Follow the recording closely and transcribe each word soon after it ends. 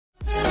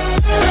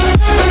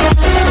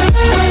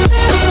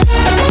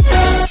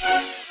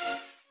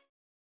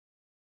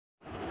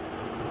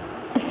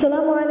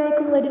Assalamu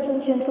alaikum, ladies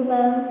and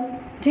gentlemen.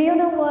 Do you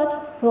know what?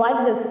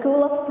 Life is a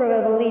school of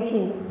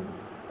probability.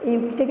 এই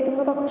উক্তিটা কি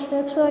তোমরা কখনো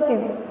শুনেছো আগে?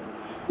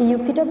 এই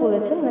উক্তিটা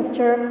বলেছেন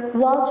মিস্টার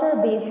ওয়াল্টার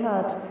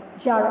বেজহার্ট,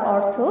 যার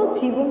অর্থ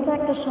জীবনটা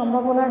একটা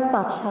সম্ভাবনার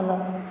পাঠশালা।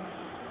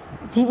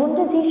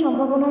 জীবনটা যে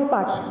সম্ভাবনার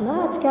পাঠশালা,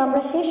 আজকে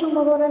আমরা সেই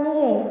সম্ভাবনা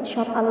নিয়ে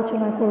সব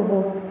আলোচনা করব।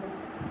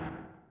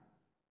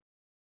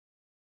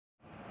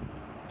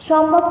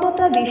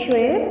 সম্ভাব্যতা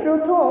বিষয়ে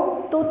প্রথম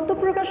তথ্য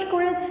প্রকাশ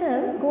করেছেন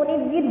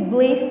গণিতবিদ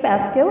ব্লেইস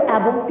প্যাসকেল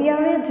এবং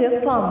পিয়ারে ডে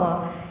ফার্মা।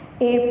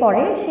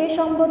 এরপরে সেই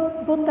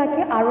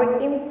সম্ভাব্যতাকে আরও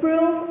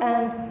ইমপ্রুভ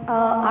অ্যান্ড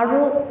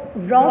আরও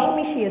রস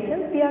মিশিয়েছেন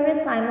পিয়ারে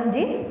সাইমন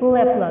ডি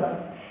ল্যাপ্লাস।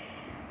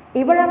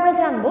 এবার আমরা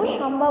জানব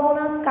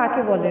সম্ভাবনা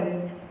কাকে বলে।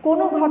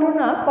 কোনো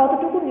ঘটনা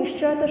কতটুকু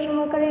নিশ্চয়তা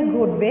সহকারে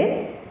ঘটবে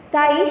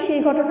তাই সেই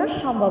ঘটনার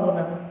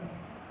সম্ভাবনা।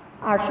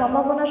 আর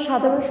সম্ভাবনার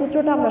সাধারণ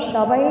সূত্রটা আমরা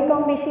সবাই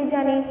কম বেশি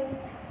জানি,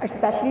 আর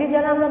স্পেশালি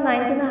যারা আমরা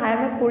 9-10 হায়ার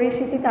ম্যাথ পড়ে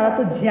এসেছি তারা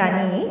তো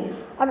জানি,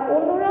 আর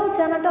অন্যরাও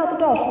জানাটা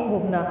অতটা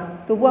অসম্ভব না।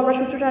 তবু আমরা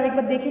সূত্রটা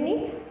আরেকবার দেখে নিই।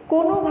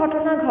 কোনো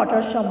ঘটনা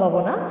ঘটার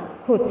সম্ভাবনা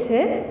হচ্ছে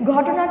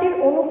ঘটনাটির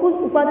অনুকূল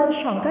উপাদান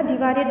সংখ্যা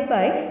ডিভাইডেড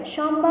বাই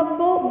সম্ভাব্য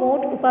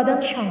মোট উপাদান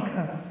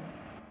সংখ্যা।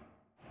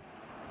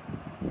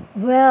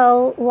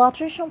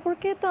 লটারি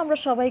সম্পর্কে তো আমরা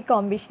সবাই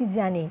কম বেশি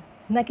জানি,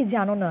 নাকি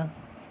জানো না?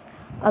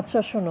 আচ্ছা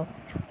শোনো,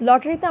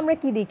 লটারিতে আমরা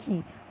কি দেখি?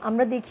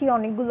 আমরা দেখি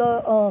অনেকগুলো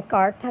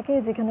কার্ড থাকে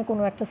যেখানে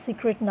কোনো একটা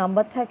সিক্রেট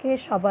নাম্বার থাকে।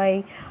 সবাই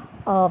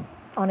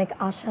অনেক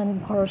আশা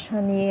ভরসা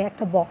নিয়ে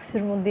একটা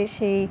বক্সের মধ্যে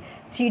সেই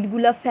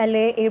চিটগুলা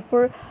ফেলে।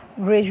 এরপর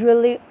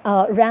গ্র্যাজুয়ালি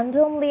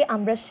র্যান্ডমলি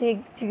আমরা সেই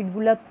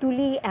চিটগুলা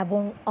তুলি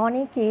এবং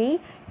অনেকেই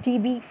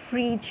টিভি,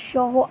 ফ্রিজ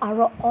সহ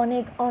আরও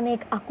অনেক অনেক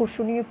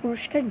আকর্ষণীয়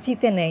পুরস্কার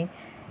জিতে নেয়।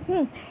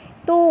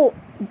 তো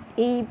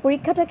এই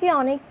পরীক্ষাটাকে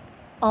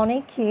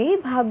অনেকেই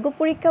ভাগ্য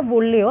পরীক্ষা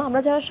বললেও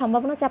আমরা যারা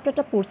সম্ভাবনা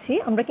চ্যাপ্টারটা পড়ছি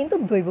আমরা কিন্তু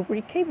দৈব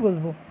পরীক্ষাই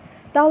বলবো।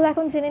 তাহলে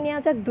এখন জেনে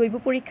নেওয়া যাক দৈব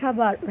পরীক্ষা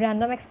বা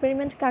র্যান্ডম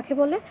এক্সপেরিমেন্ট কাকে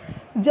বলে।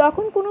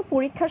 যখন কোনো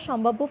পরীক্ষার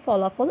সম্ভাব্য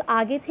ফলাফল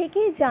আগে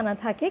থেকেই জানা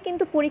থাকে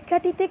কিন্তু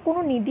পরীক্ষাটিতে কোনো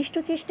নির্দিষ্ট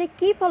চেষ্টায়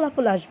কী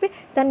ফলাফল আসবে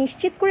তা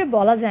নিশ্চিত করে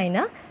বলা যায়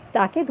না,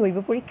 তাকে দৈব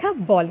পরীক্ষা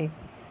বলে।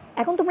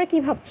 এখন তোমরা কি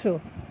ভাবছো?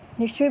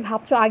 নিশ্চয়ই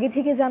ভাবছো আগে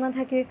থেকে জানা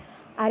থাকে।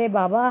 আরে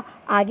বাবা,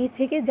 আগে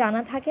থেকে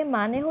জানা থাকে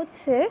মানে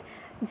হচ্ছে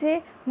যে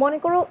মনে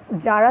করো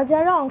যারা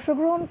যারা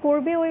অংশগ্রহণ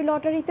করবে ওই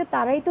লটারিতে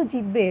তারাই তো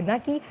জিতবে,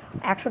 নাকি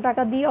 100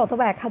 টাকা দিয়ে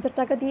অথবা 1000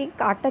 টাকা দিয়ে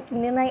কার্ডটা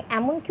কিনে নেয়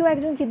এমন কেউ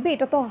একজন জিতবে?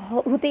 এটা তো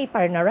হতেই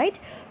পারে না, রাইট?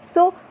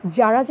 সো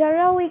যারা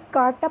যারা ওই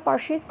কার্ডটা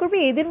পারচেজ করবে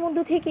এদের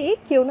মধ্যে থেকে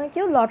কেউ না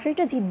কেউ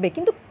লটারিটা জিতবে,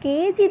 কিন্তু কে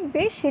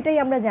জিতবে সেটাই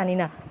আমরা জানি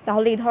না।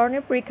 তাহলে এই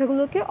ধরনের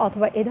পরীক্ষাগুলোকে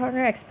অথবা এই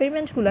ধরনের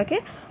এক্সপেরিমেন্টগুলোকে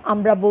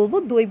আমরা বলবো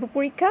দৈব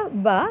পরীক্ষা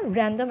বা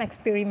র্যান্ডম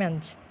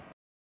এক্সপেরিমেন্ট।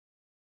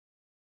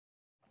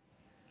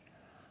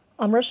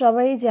 আমরা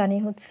সবাই জানি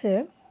হচ্ছে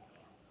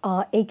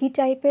একই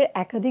টাইপের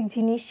একাধিক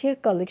জিনিসের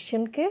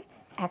কালেকশনকে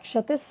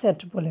একসাথে সেট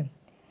বলে।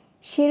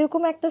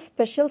 সেরকম একটা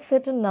স্পেশাল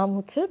সেটের নাম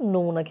হচ্ছে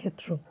নমুনা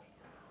ক্ষেত্র।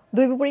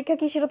 দৈব পরীক্ষা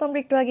কি সেটা তো আমরা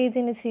একটু আগেই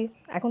জেনেছি।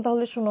 এখন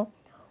তাহলে শোনো,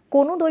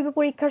 কোনো দৈব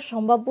পরীক্ষার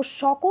সম্ভাব্য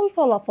সকল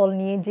ফলাফল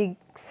নিয়ে যে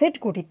সেট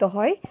গঠিত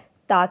হয়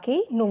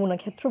তাকেই নমুনা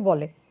ক্ষেত্র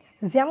বলে।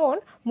 যেমন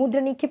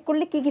মুদ্রা নিক্ষেপ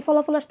করলে কি কি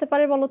ফলাফল আসতে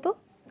পারে বলো তো?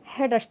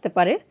 হেড আসতে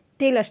পারে,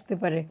 টেল আসতে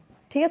পারে,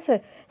 ঠিক আছে?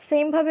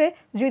 সেম ভাবে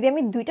যদি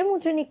আমি দুইটা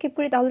মুদ্রা নিক্ষেপ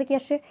করি তাহলে কি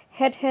আসে?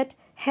 হেড হেড,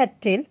 হেড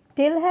টেল,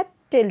 টেল হেড,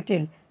 টেল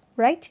টেল,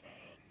 রাইট?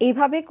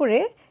 এইভাবে করে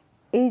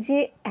এই যে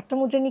একটা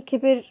মুদ্রা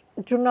নিক্ষেপের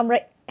জন্য আমরা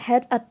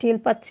হেড আর টেল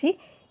পাচ্ছি,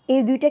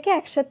 এই দুইটাকে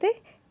একসাথে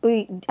ওই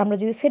আমরা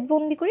যদি সেট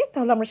বন্দি করি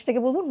তাহলে আমরা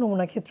সেটাকে বলবো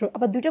নমুনা ক্ষেত্র।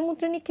 আবার দুইটা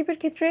মুদ্রা নিক্ষেপের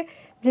ক্ষেত্রে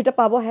যেটা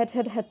পাবো হেড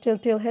হেড, হেড টেল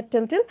টেল, হেড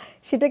টেল টেল,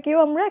 সেটাকেও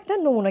আমরা একটা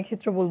নমুনা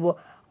ক্ষেত্র বলবো।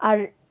 আর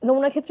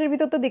নমুনা ক্ষেত্রের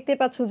ভিতর তো দেখতেই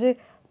পাচ্ছ যে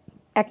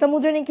একটা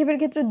মুদ্রা নিক্ষেপের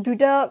ক্ষেত্রে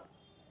দুইটা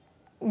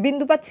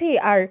বিন্দু পাচ্ছি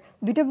আর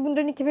দুইটা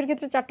মুদ্রা নিক্ষেপের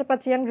ক্ষেত্রে চারটা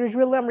পাচ্ছি। অ্যান্ড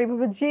গ্রাজুয়ালি আমরা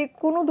এইভাবে যে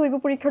কোনো দৈব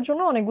পরীক্ষার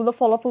জন্য অনেকগুলো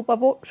ফলাফল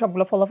পাবো,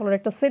 সবগুলো ফলাফলের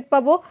একটা সেট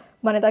পাবো,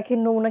 মানে তাকে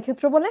নমুনা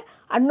ক্ষেত্র বলে।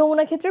 আর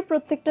নমুনা ক্ষেত্রের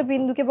প্রত্যেকটা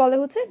বিন্দুকে বলে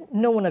হচ্ছে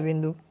নমুনা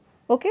বিন্দু।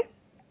 ওকে,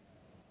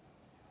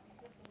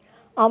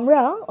 আমরা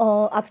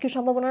আজকের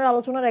সম্ভাবনার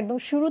আলোচনার একদম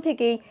শুরু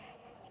থেকেই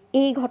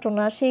এই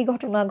ঘটনা সেই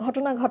ঘটনা,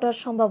 ঘটনা ঘটার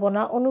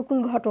সম্ভাবনা, অনুকূল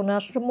ঘটনা,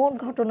 মোট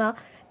ঘটনা,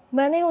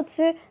 মানে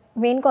হচ্ছে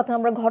মেন কথা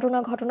আমরা ঘটনা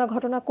ঘটনা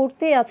ঘটনা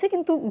করতেই আছে,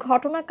 কিন্তু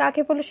ঘটনা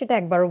কাকে বলে সেটা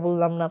একবারও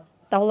বললাম না।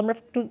 তাহলে আমরা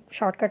একটু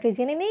শর্টকাটে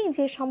জেনে নেই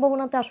যে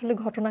সম্ভাবনাতে আসলে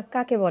ঘটনা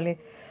কাকে বলে।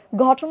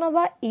 ঘটনা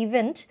বা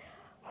ইভেন্ট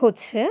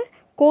হচ্ছে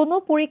কোনো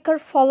পরীক্ষার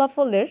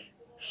ফলাফলের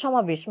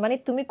সমাবেশ। মানে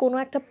তুমি কোনো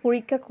একটা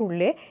পরীক্ষা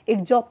করলে এর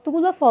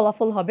যতগুলো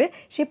ফলাফল হবে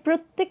সে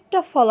প্রত্যেকটা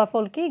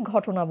ফলাফলকেই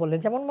ঘটনা বলে।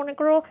 যেমন মনে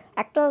করো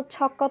একটা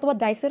ছক্কা অথবা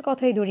ডাইসের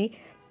কথাই ধরি,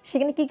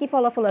 সেখানে কি কি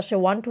ফলাফল আসে?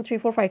 1 2 3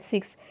 4 5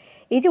 6।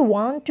 এই যে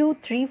 1 2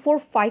 3 4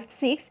 5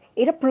 6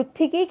 এটা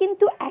প্রত্যেকেই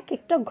কিন্তু এক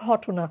একটা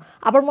ঘটনা।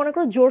 আবার মনে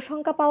করো জোড়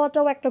সংখ্যা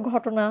পাওয়াটাও একটা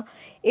ঘটনা,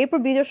 এরপর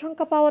বিজোড়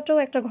সংখ্যা পাওয়াটাও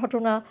একটা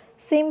ঘটনা,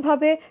 সেম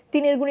ভাবে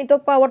 3-এর গুণিতক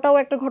পাওয়াটাও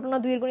একটা ঘটনা,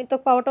 2-এর গুণিতক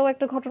পাওয়াটাও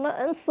একটা ঘটনা,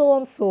 and so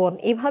on so on.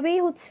 এভাবেই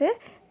হচ্ছে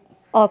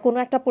কোনো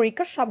একটা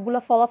পরীক্ষার সবগুলো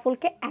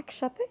ফলাফলকে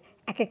একসাথে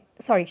এক এক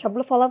সরি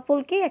সবগুলো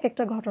ফলাফলকেই এক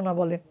একটা ঘটনা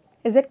বলে।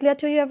 Is it clear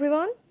to you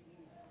everyone?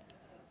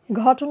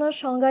 ঘটনার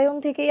সংজ্ঞায়ন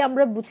থেকেই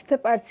আমরা বুঝতে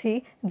পারছি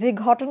যে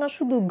ঘটনা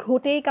শুধু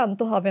ঘটেই ক্ষান্ত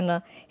হবে না,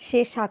 সে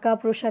শাখা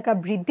প্রশাখা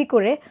বৃদ্ধি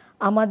করে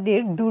আমাদের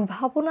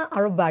দুর্ভাবনা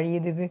আরো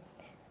বাড়িয়ে দেবে।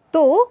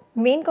 তো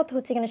মেইন কথা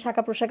হচ্ছে এখানে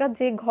শাখা প্রশাখা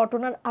যে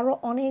ঘটনার আরো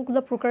অনেকগুলো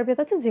প্রকারভেদ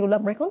আছে যেগুলো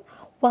আমরা এখন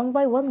ওয়ান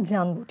বাই ওয়ান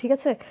জানবো, ঠিক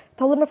আছে?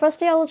 তাহলে আমরা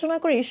ফার্স্টে আলোচনা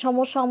করি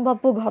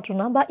সমসম্ভাব্য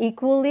ঘটনা বা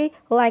ইকুয়ালি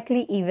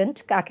লাইকলি ইভেন্ট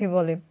কাকে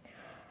বলে।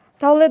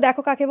 তাহলে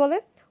দেখো কাকে বলে।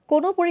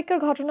 কোনো পরীক্ষার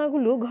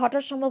ঘটনাগুলো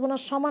ঘটার সম্ভাবনা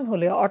সমান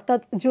হলে, অর্থাৎ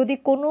যদি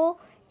কোনো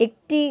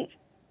একটি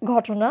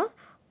ঘটনা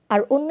আর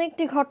অন্য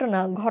একটি ঘটনা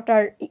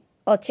ঘটার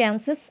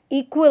চান্সেস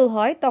ইকুয়াল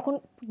হয়, তখন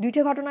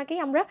দুইটা ঘটনাকেই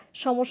আমরা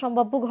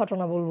সমসম্ভাব্য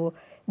ঘটনা বলবো।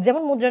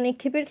 যেমন মুদ্রা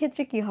নিক্ষেপের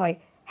ক্ষেত্রে কি হয়,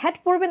 হেড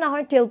পড়বে না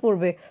হয় টেল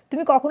পড়বে,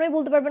 তুমি কখনোই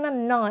বলতে পারবে না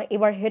না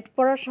এবার হেড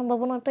পড়ার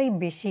সম্ভাবনাটাই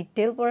বেশি,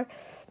 টেল পড়ার।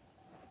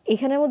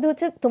 এখানের মধ্যে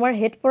হচ্ছে তোমার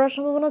হেড পড়ার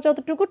সম্ভাবনা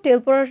যতটুকু, টেল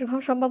পড়ার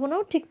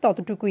সম্ভাবনাও ঠিক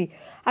ততটুকুই।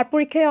 আর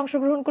পরীক্ষায়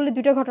অংশগ্রহণ করলে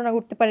দুইটা ঘটনা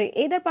ঘটতে পারে,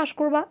 এইদার পাশ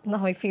করবা না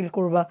হয় ফেল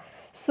করবা।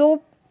 সো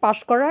পাশ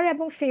করার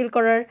এবং ফেল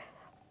করার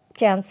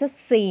চান্সেস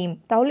সেম,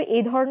 তাহলে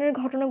এই ধরনের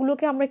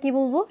ঘটনাগুলোকে আমরা কি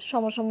বলবো,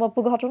 সমসম্ভাব্য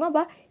ঘটনা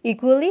বা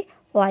ইকুয়ালি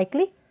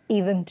লাইকলি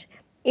ইভেন্ট।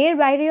 এর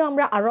বাইরেও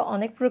আমরা আরো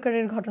অনেক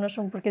প্রকারের ঘটনা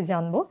সম্পর্কে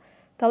জানবো।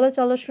 তাহলে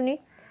চলো শুনি,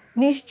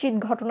 নিশ্চিত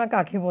ঘটনা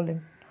কাকে বলে।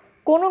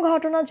 কোনো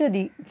ঘটনা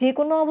যদি যে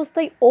কোনো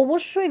অবস্থায়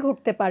অবশ্যই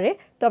ঘটতে পারে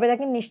তবে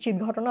তাকে নিশ্চিত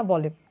ঘটনা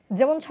বলে।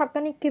 যেমন ছক্কা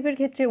নিক্ষেপের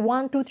ক্ষেত্রে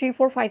 1 2 3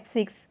 4 5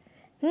 6,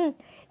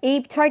 এই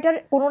ছয়টার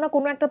কোনো না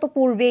কোনো একটা তো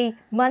পড়বেই,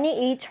 মানে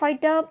এই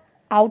ছয়টা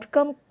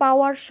আউটকাম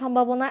পাওয়ার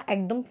সম্ভাবনা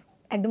একদম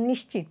একদম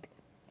নিশ্চিত,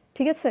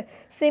 ঠিক আছে?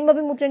 সেম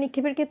ভাবে মুদ্রা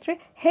নিক্ষেপের ক্ষেত্রে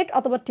হেড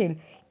অথবা টেল,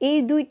 এই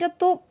দুইটা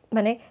তো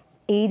মানে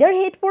এইদার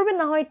হেড পড়বে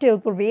না হয় টেল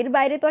পড়বে, এর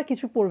বাইরে তো আর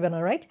কিছু পড়বে না,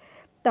 রাইট?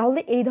 তাহলে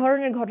এই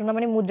ধরনের ঘটনা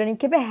মানে মুদ্রা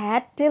নিক্ষেপে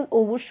হ্যাড টেল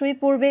অবশ্যই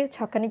পড়বে,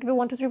 ছক্কা নিক্ষেপে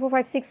 1 2 3 4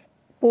 5 6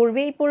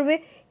 পড়বেই পড়বে।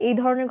 এই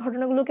ধরনের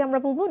ঘটনাগুলোকে আমরা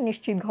বলবো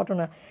নিশ্চিত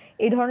ঘটনা।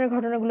 এই ধরনের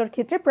ঘটনাগুলোর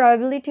ক্ষেত্রে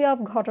প্রবাবিলিটি অফ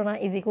ঘটনা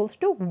ইজ ইকুয়ালস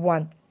টু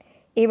 1।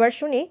 এবার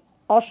শুনি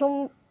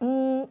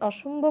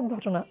অসম্ভব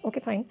ঘটনা।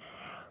 ওকে ফাইন,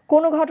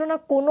 কোনো ঘটনা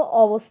কোনো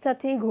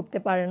অবস্থাতেই ঘটতে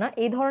পারে না,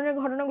 এই ধরনের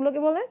ঘটনাগুলোকে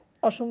বলে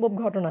অসম্ভব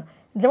ঘটনা।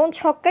 যেমন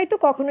ছক্কায় তো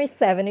কখনোই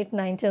 7 8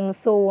 9 10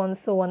 সো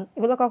ওয়ান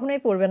এগুলো কখনোই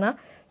পড়বে না।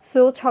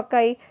 সো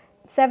ছক্কায়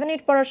 7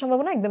 8 পড়ার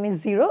সম্ভাবনা একদমই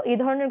জিরো, এই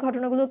ধরনের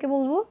ঘটনাগুলোকে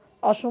বলবো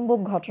অসম্ভব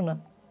ঘটনা।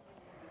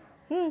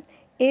 হুম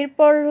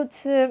এরপর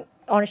হচ্ছে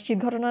অনিশ্চিত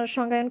ঘটনার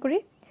সংজ্ঞায়ন করি।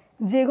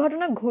 যে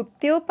ঘটনা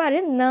ঘটতেও পারে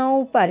নাও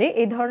পারে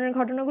এই ধরনের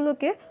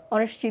ঘটনাগুলোকে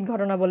অনিশ্চিত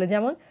ঘটনা বলে।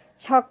 যেমন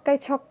ছক্কায়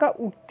ছক্কা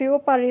উঠতেও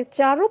পারে,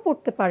 চারও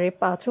পড়তে পারে,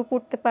 পাঁচও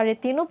পড়তে পারে,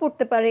 তিনও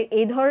পড়তে পারে,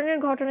 এই ধরনের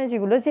ঘটনা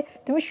যেগুলো যে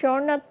তুমি শিওর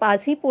না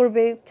পাঁচই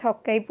পড়বে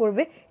ছক্কাই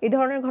পড়বে, এই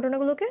ধরনের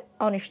ঘটনাগুলোকে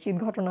অনিশ্চিত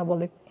ঘটনা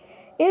বলে।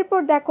 এরপর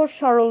দেখো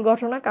সরল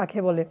ঘটনা কাকে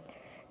বলে।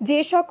 যে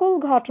সকল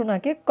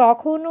ঘটনাকে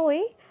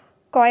কখনোই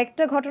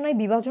কয়েকটা ঘটনায়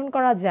বিভাজন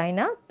করা যায়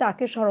না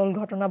তাকে সরল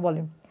ঘটনা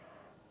বলে।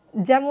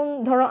 যেমন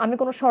ধরো আমি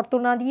কোনো শর্ত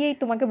না দিয়েই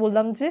তোমাকে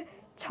বললাম যে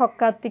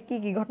ছক্কাতে কি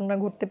কি ঘটনা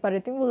ঘটতে পারে,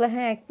 তুমি বললে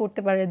হ্যাঁ এক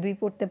পড়তে পারে, দুই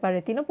পড়তে পারে,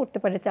 তিনও পড়তে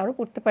পারে, চারও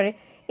পড়তে পারে।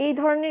 এই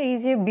ধরনের এই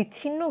যে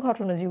বিচ্ছিন্ন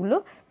ঘটনা যেগুলো,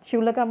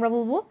 সেগুলোকে আমরা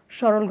বলবো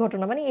সরল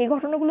ঘটনা, মানে এই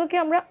ঘটনাগুলোকে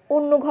আমরা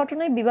অন্য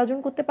ঘটনায় বিভাজন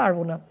করতে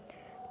পারবো না,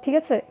 ঠিক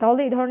আছে? তাহলে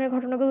এই ধরনের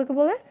ঘটনাগুলোকে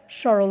বলে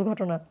সরল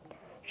ঘটনা।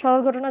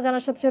 সরল ঘটনা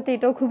জানার সাথে সাথে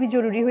এটাও খুবই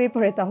জরুরি হয়ে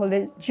পড়ে, তাহলে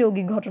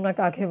যৌগিক ঘটনা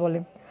কাকে বলে।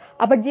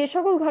 আবার যে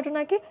সকল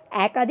ঘটনাকে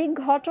একাধিক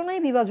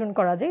ঘটনায় বিভাজন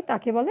করা যায়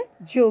তাকে বলে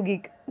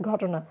যৌগিক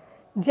ঘটনা।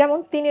 যেমন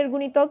তিনের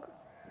গুণিতক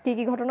কি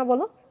কি ঘটনা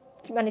বলো,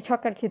 মানে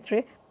ছক্কার ক্ষেত্রে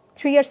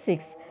 3 আর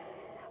 6।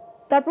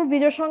 তারপর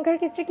বিজোড় সংখ্যার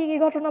ক্ষেত্রে কি কি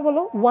ঘটনা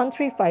বলো, 1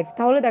 3 5।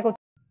 তাহলে দেখো,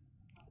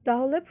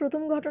 তাহলে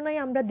প্রথম ঘটনায়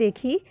আমরা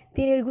দেখি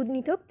তিনের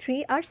গুণিতক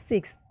 3 আর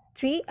 6,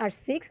 3 আর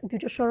 6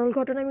 দুটো সরল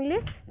ঘটনা মিলে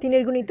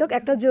তিনের গুণিতক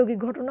একটা যৌগিক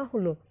ঘটনা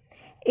হলো।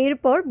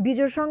 এরপর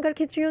বিজোড় সংখ্যার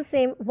ক্ষেত্রেও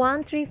সেম 1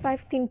 3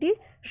 5 তিনটি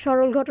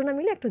সরল ঘটনা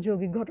মিলে একটা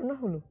যৌগিক ঘটনা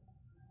হলো।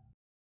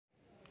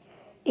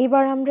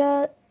 এবার আমরা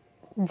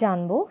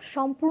জানবো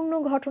সম্পূর্ণ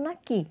ঘটনা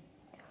কি।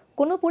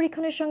 কোনো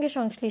পরীক্ষণের সঙ্গে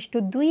সংশ্লিষ্ট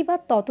দুই বা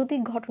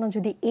ততোধিক ঘটনা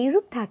যদি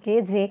এইরূপ থাকে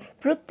যে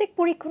প্রত্যেক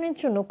পরীক্ষণের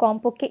জন্য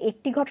কমপক্ষে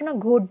একটি ঘটনা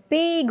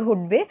ঘটবেই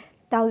ঘটবে,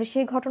 তাহলে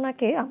সেই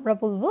ঘটনাকে আমরা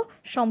বলবো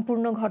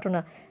সম্পূর্ণ ঘটনা।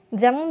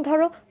 যেমন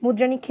ধরো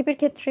মুদ্রা নিক্ষেপের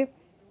ক্ষেত্রে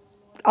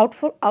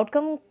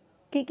আউটকাম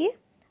কি কি,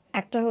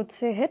 একটা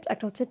হচ্ছে হেড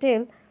একটা হচ্ছে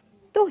টেল।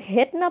 তো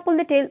হেড না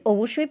পড়লে টেল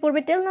অবশ্যই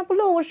পড়বে, টেল না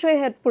পড়লে অবশ্যই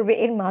হেড পড়বে,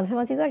 এর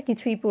মাঝামাঝি তো আর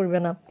কিছুই পড়বে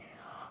না।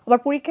 আবার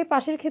পরীক্ষায়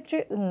পাশের ক্ষেত্রে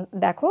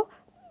দেখো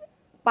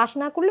পাশ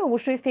না করলে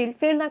অবশ্যই ফেল,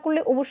 ফেল না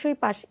করলে অবশ্যই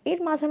পাস, এর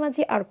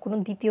মাঝামাঝি আর কোনো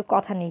দ্বিতীয়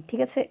কথা নেই, ঠিক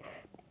আছে?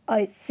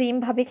 সেম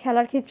ভাবে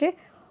খেলার ক্ষেত্রে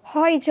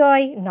হয়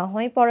জয় না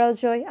হয়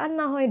পরাজয় আর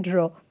না হয় ড্র,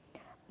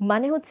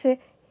 মানে হচ্ছে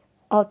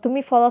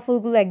তুমি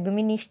ফলাফলগুলো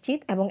একদমই নিশ্চিত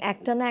এবং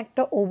একটা না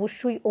একটা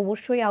অবশ্যই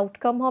অবশ্যই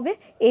আউটকাম হবে।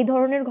 এই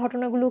ধরনের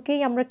ঘটনাগুলোকেই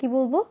আমরা কি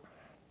বলবো,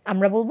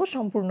 আমরা বলবো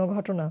সম্পূর্ণ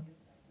ঘটনা।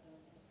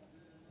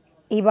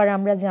 এবার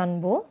আমরা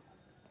জানবো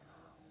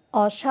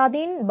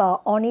অস্বাধীন বা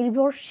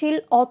অনির্ভরশীল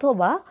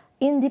অথবা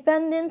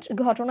ইন্ডিপেন্ডেন্ট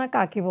ঘটনা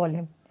কাকে বলে।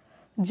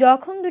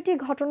 যখন দুটি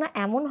ঘটনা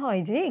এমন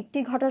হয় যে একটি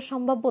ঘটার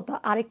সম্ভাব্যতা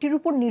আরেকটির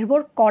উপর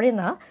নির্ভর করে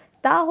না,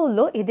 তা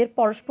হলো এদের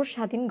পরস্পর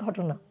স্বাধীন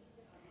ঘটনা।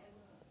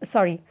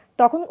 সরি,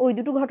 তখন ওই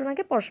দুটো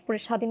ঘটনাকে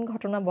পরস্পরের স্বাধীন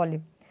ঘটনা বলে।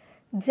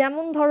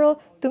 যেমন ধরো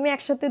তুমি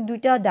একসাথে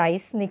দুইটা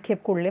ডাইস নিক্ষেপ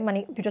করলে, মানে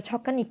দুইটা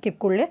ছক্কা নিক্ষেপ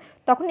করলে,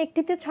 তখন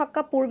একটিতে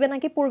ছক্কা পড়বে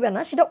নাকি পড়বে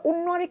না সেটা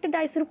অন্য আরেকটা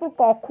ডাইসের উপর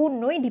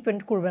কখনোই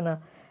ডিপেন্ড করবে না।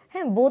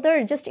 হ্যাঁ, বোথ আর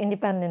জাস্ট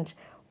ইন্ডিপেন্ডেন্ট।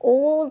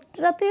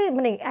 ওটাতে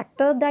মানে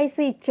একটা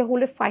ডাইসে ইচ্ছে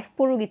হলে 5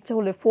 পড়ুক, ইচ্ছে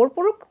হলে 4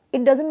 পড়ুক,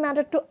 ইট ডাজন্ট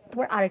ম্যাটার টু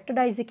তোমার আরেকটা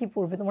ডাইসে কি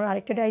পড়বে। তোমার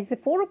আরেকটা ডাইসে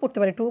 4ও পড়তে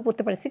পারে, 2ও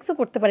পড়তে পারে, 6ও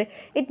পড়তে পারে,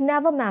 ইট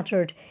নেভার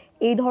ম্যাটার্ড।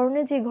 এই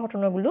ধরনের যে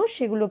ঘটনাগুলো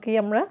সেগুলোকেই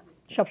আমরা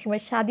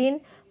সবসময় স্বাধীন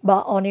বা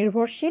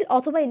অনির্ভরশীল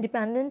অথবা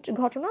ইন্ডিপেন্ডেন্ট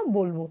ঘটনা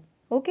বলবো।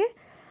 ওকে,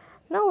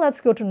 now let's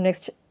go to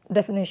next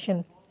definition.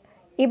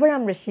 এবার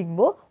আমরা শিখব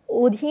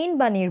অধীন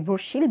বা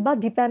নির্ভরশীল বা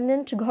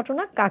ডিপেন্ডেন্ট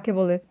ঘটনা কাকে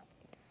বলে।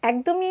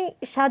 একদমই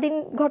স্বাধীন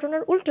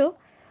ঘটনার উল্টো।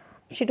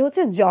 সেটা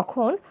হচ্ছে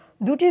যখন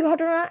দুটি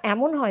ঘটনা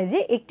এমন হয় যে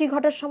একটি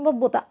ঘটার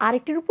সম্ভাব্যতা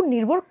আরেকটির উপর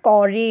নির্ভর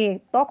করে,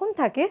 তখন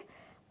থাকে,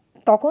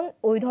 তখন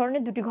ওই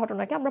ধরনের দুটি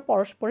ঘটনাকে আমরা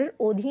পরস্পরের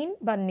অধীন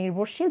বা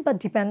নির্ভরশীল বা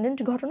ডিপেন্ডেন্ট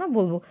ঘটনা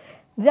বলবো।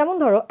 যেমন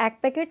ধরো এক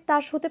প্যাকেট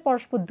তাস হতে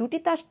পরস্পর দুটি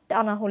তাস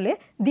টানা হলে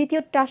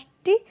দ্বিতীয়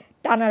তাসটি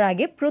টানার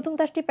আগে প্রথম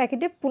তাসটি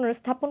প্যাকেটে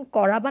পুনর্স্থাপন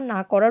করা বা না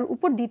করার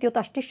উপর দ্বিতীয়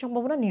তাসটির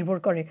সম্ভাবনা নির্ভর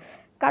করে।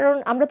 কারণ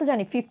আমরা তো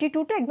জানি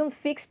 52টা একদম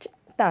ফিক্সড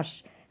তাস।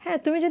 হ্যাঁ,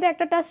 তুমি যদি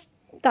একটা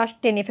তাস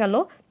টেনে ফেলো,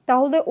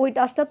 তাহলে ওই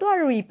তাসটা তো আর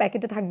ওই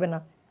প্যাকেটে থাকবে না।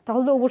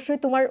 তাহলে অবশ্যই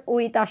তোমার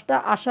ওই তাসটা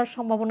আসার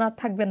সম্ভাবনা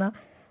থাকবে না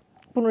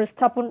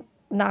পুনর্স্থাপন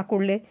না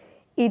করলে।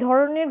 এই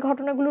ধরনের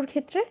ঘটনাগুলোর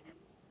ক্ষেত্রে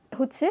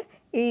হচ্ছে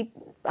এই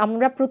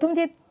আমরা প্রথম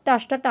যে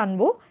তাসটা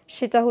টানবো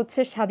সেটা হচ্ছে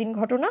স্বাধীন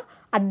ঘটনা,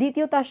 আর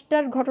দ্বিতীয়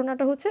তাসটার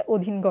ঘটনাটা হচ্ছে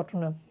অধীন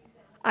ঘটনা।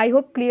 আই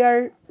হোপ ক্লিয়ার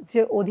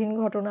যে অধীন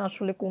ঘটনা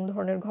আসলে কোন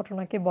ধরনের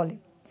ঘটনাকে বলে।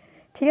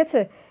 ঠিক আছে,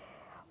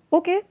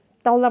 ওকে,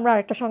 তাহলে আমরা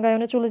আরেকটা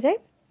সংজ্ঞায়নে চলে যাই।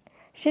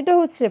 সেটা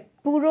হচ্ছে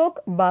পূরক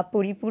বা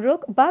পরিপূরক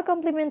বা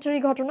কমপ্লিমেন্টারি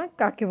ঘটনা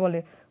কাকে বলে।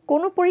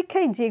 কোনো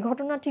পরীক্ষায় যে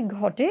ঘটনাটি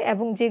ঘটে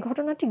এবং যে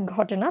ঘটনাটি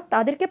ঘটে না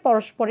তাদেরকে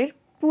পরস্পরের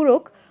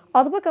পূরক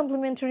অথবা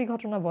কমপ্লিমেন্টারি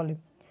ঘটনা বলে।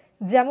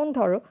 যেমন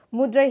ধরো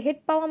মুদ্রায় হেড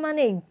পাওয়া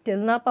মানেই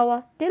টেল না পাওয়া,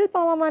 টেল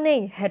পাওয়া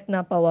মানেই হেড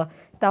না পাওয়া।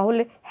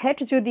 তাহলে হেড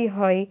যদি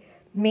হয়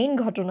মেইন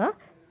ঘটনা,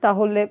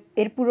 তাহলে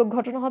এর পূরক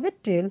ঘটনা হবে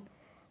টেল।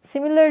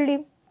 সিমিলারলি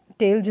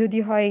টেল যদি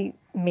হয়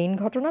মেইন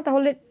ঘটনা,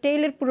 তাহলে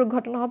টেইলের পূরক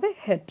ঘটনা হবে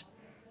head.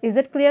 Is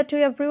that clear to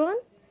everyone?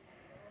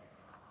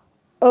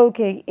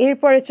 ওকে,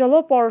 এরপরে চলো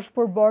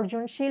পরস্পর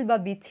বর্জনশীল বা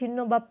বিচ্ছিন্ন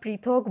বা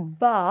পৃথক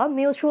বা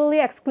মিউচুয়ালি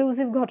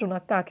এক্সক্লুসিভ ঘটনা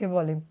কাকে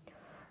বলে।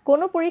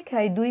 কোনো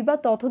পরীক্ষায় দুই বা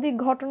ততোধিক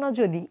ঘটনা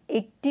যদি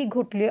একটি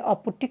ঘটলে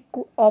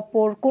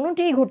অপর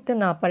কোনোটিই ঘটতে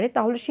না পারে,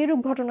 তাহলে সেরূপ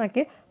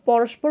ঘটনাকে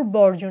পরস্পর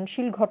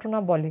বর্জনশীল ঘটনা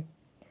বলে।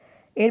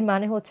 এর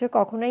মানে হচ্ছে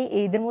কখনোই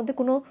এদের মধ্যে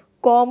কোনো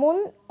কমন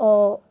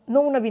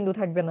নমুনা বিন্দু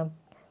থাকবে না।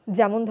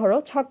 যেমন ধরো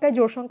ছক্কায়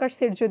জোড় সংখ্যার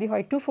সেট যদি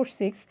হয় 2 4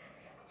 6,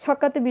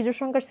 ছক্কাতে বিজোড়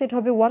সংখ্যার সেট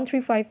হবে 1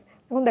 3 5।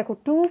 এখন দেখো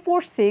 2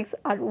 4 6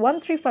 আর 1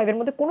 3 5 এর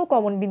মধ্যে কোনো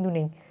কমন বিন্দু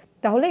নেই,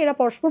 তাহলে এরা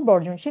পরস্পর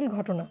বর্জনশীল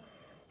ঘটনা।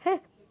 হ্যাঁ,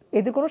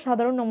 এদের কোনো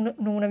সাধারণ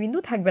নমুনা বিন্দু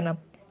থাকবে না।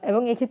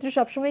 এবং এক্ষেত্রে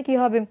সবসময় কি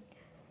হবে,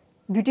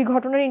 দুটি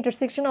ঘটনার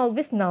ইন্টারসেকশন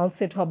অলওয়েজ নাল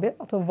সেট হবে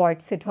অথবা ভয়েড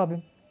সেট হবে।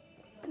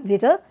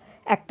 যেটা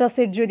একটা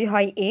সেট যদি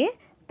হয় এ,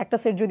 একটা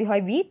সেট যদি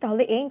হয় বি,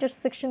 তাহলে A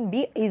intersection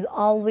B is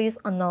always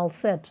a null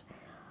set.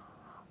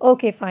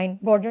 Okay fine,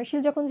 বর্জনশীল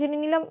যখন জেনে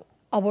নিলাম,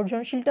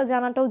 অবর্জনশীলটা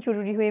জানাটাও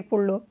জরুরি হয়ে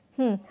পড়লো।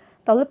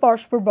 তাহলে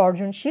পরস্পর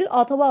বর্জনশীল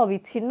অথবা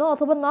অবিচ্ছিন্ন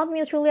অথবা নন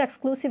মিউচুয়ালি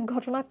এক্সক্লুসিভ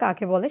ঘটনা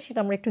কাকে বলে সেটা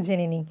আমরা একটু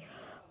জেনে নিই।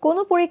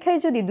 কোনো পরীক্ষায়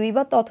যদি দুই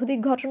বা ততোধিক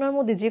ঘটনার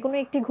মধ্যে যে কোনো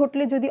একটি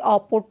ঘটলে যদি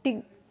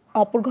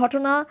অপর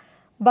ঘটনা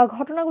বা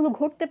ঘটনাগুলো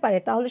ঘটতে পারে,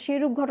 তাহলে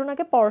সেইরূপ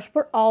ঘটনাকে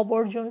পরস্পর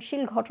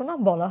অবর্জনশীল ঘটনা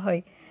বলা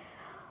হয়।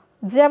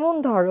 যেমন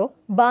ধরো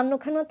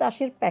 52খানা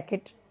তাসের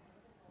প্যাকেট,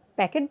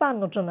 প্যাকেট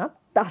 52টা না,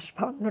 তাস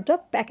 52টা,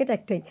 প্যাকেট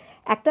একটাই।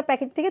 একটা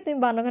প্যাকেট থেকে তুমি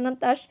 52খানা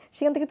তাস,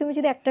 সেখান থেকে তুমি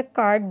যদি একটা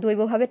কার্ড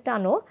দৈবভাবে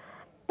টানো,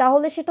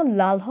 তাহলে সেটা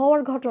লাল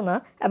হওয়ার ঘটনা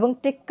এবং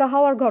টেক্কা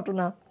হওয়ার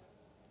ঘটনা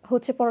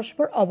হচ্ছে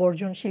পরস্পর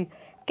অবর্জনশীল।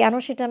 কেন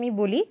সেটা আমি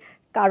বলি।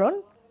 কারণ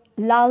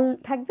লাল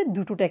থাকবে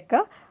দুটো টেক্কা,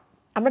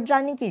 আমরা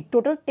জানি কি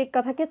টোটাল টেক্কা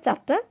থাকে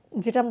 4টা,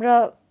 যেটা আমরা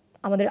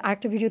আমাদের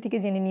আরেকটা ভিডিও থেকে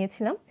জেনে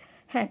নিয়েছিলাম।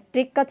 হ্যাঁ,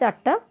 টেক্কা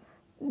 4টা,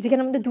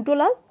 যেখানে আমাদের দুটো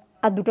লাল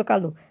আর দুটো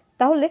কালো।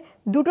 তাহলে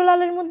দুটো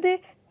লালের মধ্যে,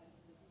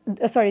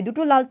 সরি,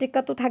 দুটো লাল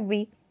টেক্কা তো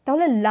থাকবেই।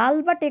 তাহলে লাল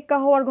বা টেক্কা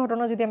হওয়ার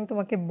ঘটনা যদি আমি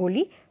তোমাকে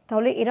বলি,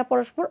 তাহলে এরা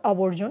পরস্পর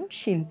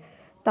অবর্জনশীল।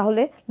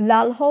 তাহলে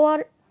লাল হওয়ার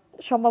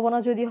সম্ভাবনা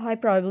যদি হয়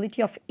প্রবাবিলিটি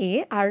অফ এ,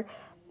 আর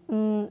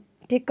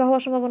টেক্কা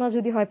হওয়ার সম্ভাবনা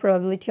যদি হয়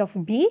প্রবাবিলিটি অফ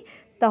বি,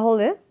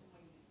 তাহলে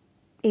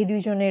এই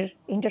দুইজনের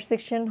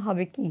ইন্টারসেকশন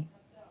হবে কি,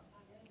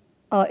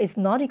 is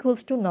not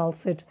equals to null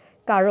set.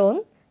 কারণ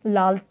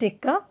লাল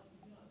টেক্কা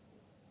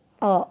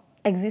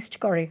এক্সিস্ট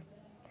করে।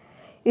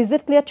 Is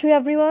that clear to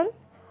everyone?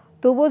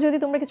 তবুও যদি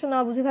তোমরা কিছু না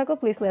বুঝে থাকো,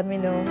 প্লিজ লেট মি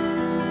নো।